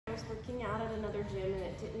outdoor gym, and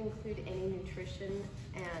it didn't include any nutrition,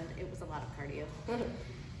 and it was a lot of cardio.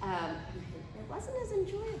 It wasn't as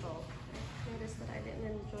enjoyable. I noticed that I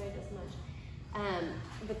didn't enjoy it as much.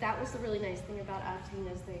 But that was the really nice thing about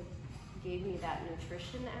Octane, is they gave me that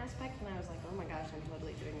nutrition aspect, and I was like, oh my gosh, I'm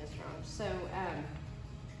totally doing this wrong. So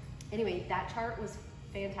anyway, that chart was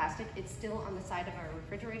fantastic. It's still on the side of our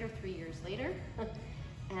refrigerator 3 years later,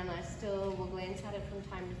 and I still will glance at it from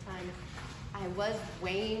time to time. I was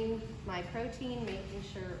weighing my protein, making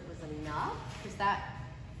sure it was enough, because that,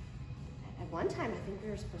 at one time, I think we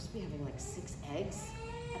were supposed to be having like 6 eggs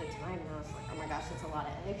at a time, and I was like, oh my gosh, that's a lot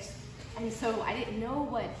of eggs. And so I didn't know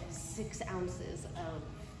what 6 ounces of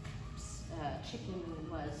chicken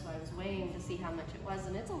was, so I was weighing to see how much it was,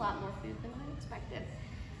 and it's a lot more food than I expected.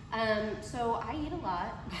 So I eat a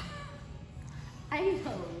lot. I eat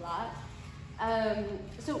a lot.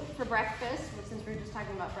 So for breakfast, since we were just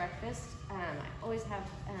talking about breakfast, I always have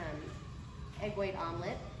egg white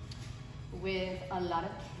omelet with a lot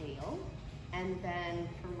of kale, and then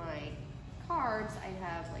for my carbs, I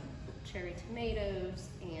have like cherry tomatoes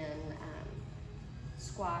and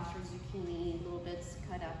squash or zucchini, little bits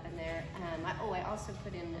cut up in there. I also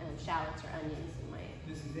put in shallots or onions in my.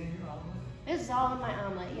 This is in your omelet? This is all in my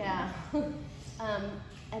omelet, yeah.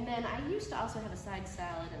 And then I used to also have a side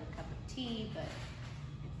salad and a cup of tea, but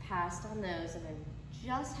I passed on those, and I'm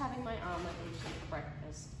just having my omelet usually for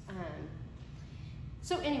breakfast.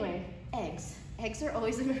 So anyway, eggs. Eggs are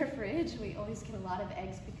always in our fridge. We always get a lot of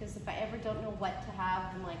eggs, because if I ever don't know what to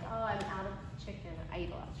have, I'm like, oh, I'm out of chicken. I eat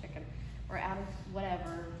a lot of chicken. Or out of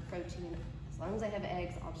whatever protein. As long as I have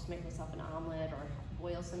eggs, I'll just make myself an omelet or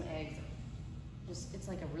boil some eggs. It's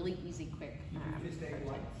like a really easy, quick You just egg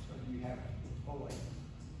whites, or do you have whole egg?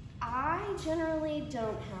 I generally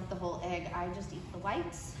don't have the whole egg. I just eat the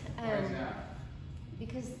whites. Why is that?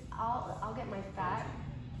 Because I'll get my fat.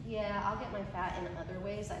 Yeah, I'll get my fat in other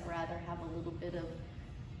ways. I'd rather have a little bit of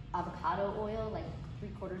avocado oil, like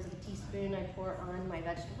 3/4 of a teaspoon I pour on my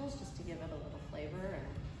vegetables, just to give it a little flavor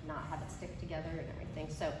and not have it stick together and everything.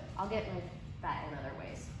 So I'll get my fat in other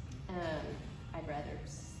ways. I'd rather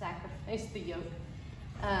sacrifice the yolk.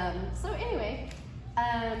 So anyway,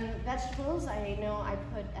 vegetables, I know I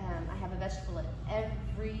have a vegetable at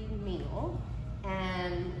every meal,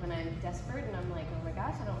 and when I'm desperate and I'm like, oh my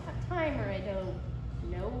gosh, I don't have time, or I don't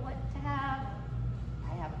know what to have,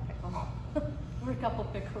 I have a pickle. Or a couple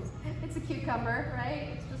pickles. It's a cucumber, right?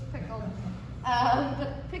 It's just pickled.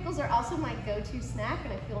 But pickles are also my go-to snack,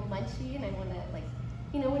 and I feel munchy, and I want to, like,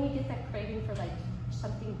 you know, when you get that craving for like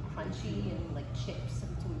something crunchy and like chips,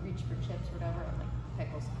 and to reach for chips or whatever, I'm like,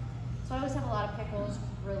 pickles. So I always have a lot of pickles.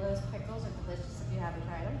 Rillo's pickles are delicious if you haven't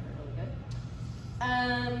tried them. They're really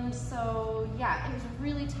good. So yeah, it was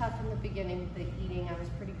really tough in the beginning, the eating. I was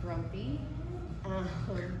pretty grumpy.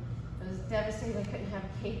 I was devastated I couldn't have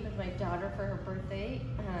a cake with my daughter for her birthday.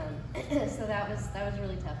 So that was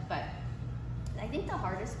really tough. But I think the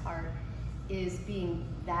hardest part is being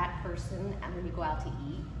that person, and when you go out to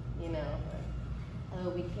eat, you know, like, oh,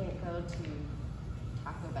 we can't go to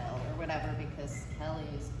Taco Bell or whatever because Kelly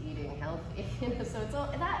is eating healthy. So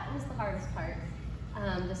that was the hardest part,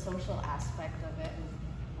 the social aspect of it,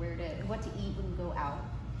 and what to eat when you go out.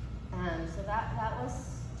 So that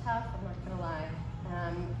was tough. I'm not gonna lie.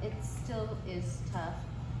 It still is tough,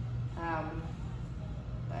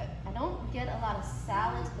 but I don't get a lot of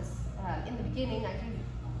salads, because in the beginning I do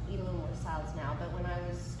eat a little more salads now, but when I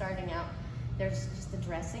was starting out, there's just the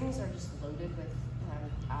dressings are just loaded with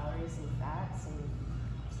calories and fats, and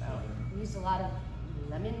so I used a lot of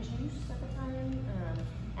lemon juice at the time,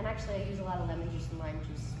 and actually I use a lot of lemon juice and lime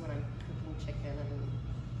juice when I'm cooking chicken,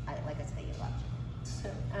 and like I said, I eat a lot of chicken. So,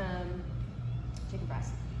 chicken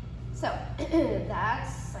breast. So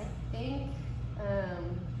that's, I think,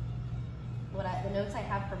 the notes I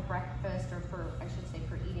have for breakfast, or I should say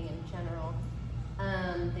for eating in general.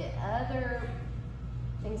 The other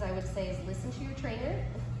things I would say is listen to your trainer.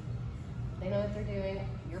 They know what they're doing.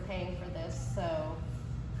 You're paying for this, so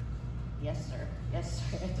yes, sir. Yes,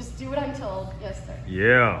 sir. Just do what I'm told. Yes, sir.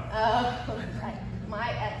 Yeah.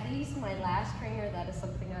 At least my last trainer, that is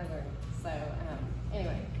something I learned. So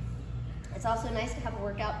anyway. It's also nice to have a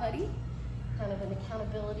workout buddy, kind of an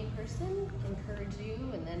accountability person, encourage you,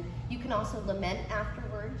 and then you can also lament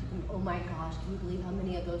afterwards. You can, oh my gosh, can you believe how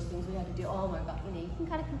many of those things we had to do? Oh my God, you know, you can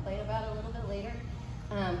kind of complain about it a little bit later.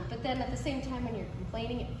 But then at the same time, when you're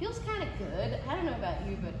complaining, it feels kind of good. I don't know about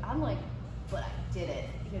you, but I'm like, but I did it.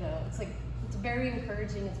 You know, it's like, it's very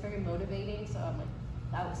encouraging, it's very motivating. So I'm like,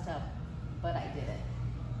 that was tough, but I did it.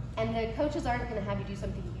 And the coaches aren't going to have you do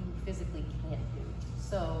something you physically can't do.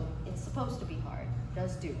 So it's supposed to be hard.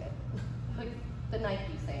 Just do it. Like the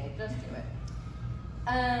Nike saying, just do it.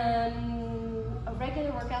 A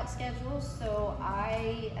regular workout schedule. So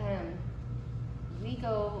we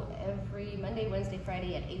go every Monday, Wednesday,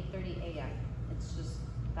 Friday at 8:30 a.m. It's just,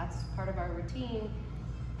 that's part of our routine.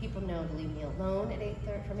 People know to leave me alone at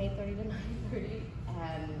 8:30, from 8:30 to 9:30.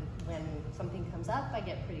 And when something comes up, I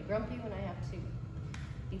get pretty grumpy when I have to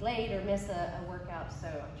be late or miss a workout, so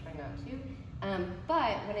I try not to.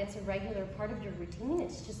 But when it's a regular part of your routine,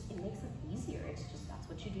 it makes it easier. It's just, that's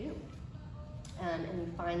what you do. And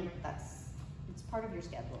you find it's part of your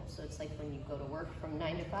schedule. So it's like when you go to work from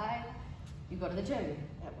 9 to 5, you go to the gym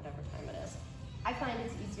at whatever time it is. I find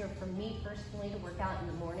it's easier for me personally to work out in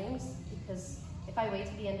the mornings, because if I wait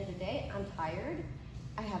to the end of the day, I'm tired.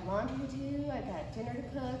 I have laundry to do, I've got dinner to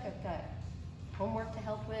cook, I've got homework to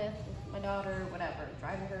help with my daughter, whatever,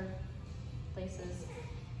 driving her places.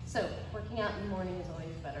 So working out in the morning is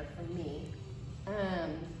always better for me.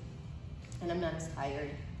 And I'm not as tired.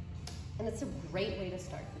 And it's a great way to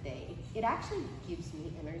start the day. It actually gives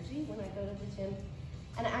me energy when I go to the gym.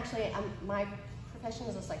 And actually, my profession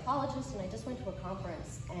is a psychologist, and I just went to a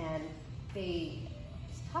conference, and they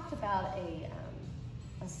talked about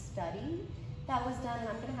a study that was done, and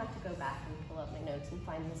I'm gonna have to go back and pull up my notes and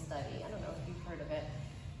find the study. I don't know if you've heard of it,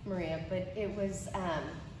 Maria, but it was,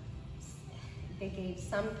 they gave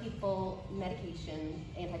some people medication,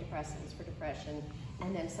 antidepressants for depression,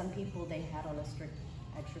 and then some people they had on a strict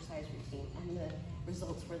exercise routine, and the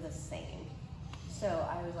results were the same. So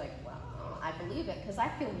I was like, wow, I believe it, because I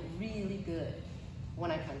feel really good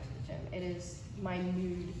when I come to the gym. It is, my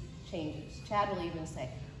mood changes. Chad will even say,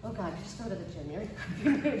 oh God, just go to the gym,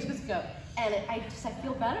 you're just go. And I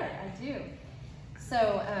feel better, I do.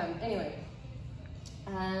 So anyway,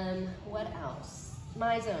 what else?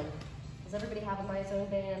 MyZone. Does everybody have a MyZone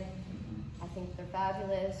band? I think they're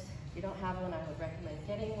fabulous. If you don't have one, I would recommend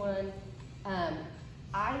getting one.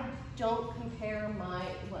 I don't compare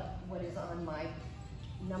what is on my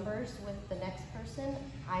numbers with the next person.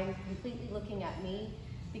 I'm completely looking at me,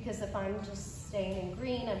 because if I'm just staying in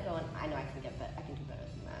green, I'm going, I know I can do better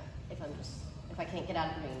than that. If I can't get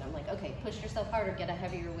out of green, I'm like, okay, push yourself harder, get a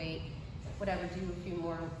heavier weight, whatever, do a few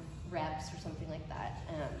more reps or something like that.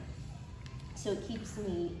 So it keeps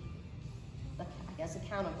me, I guess,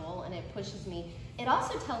 accountable, and it pushes me. It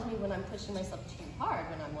also tells me when I'm pushing myself too hard,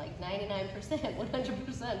 when I'm like 99%,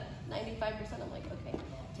 100%, 95%, I'm like, okay,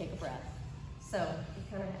 take a breath. So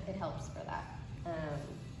it helps for that.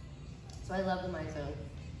 So I love the MyZone.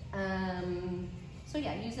 So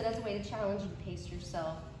yeah, use it as a way to challenge and pace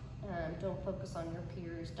yourself. Don't focus on your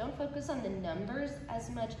peers. Don't focus on the numbers as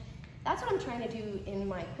much. That's what I'm trying to do in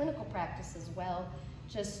my clinical practice as well.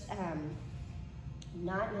 Just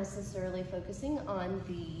not necessarily focusing on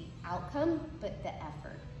the outcome, but the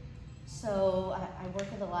effort. So I work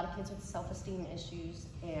with a lot of kids with self-esteem issues,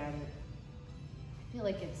 and I feel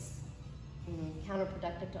like it's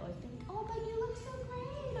counterproductive to always be like, oh, but you look so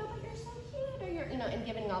great, oh, but you're so cute, or you're, and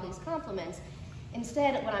giving all these compliments.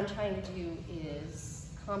 Instead, what I'm trying to do is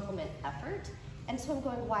compliment effort. And so I'm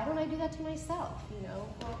going, why don't I do that to myself?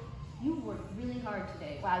 Well, you worked really hard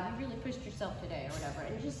today. Wow, you really pushed yourself today, or whatever.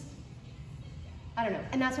 And just, I don't know.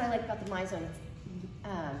 And that's what I like about the MyZone,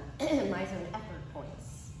 MyZone effort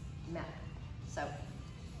points map. So,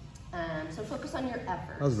 so focus on your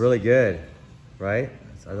efforts. That was really good, right?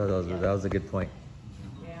 I thought that was a good point.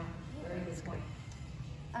 Yeah, very good point.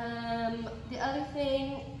 The other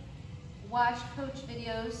thing, watch coach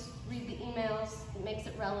videos, read the emails. It makes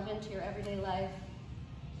it relevant to your everyday life.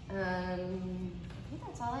 I think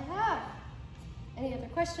that's all I have. Any other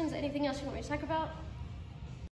questions? Anything else you want me to talk about?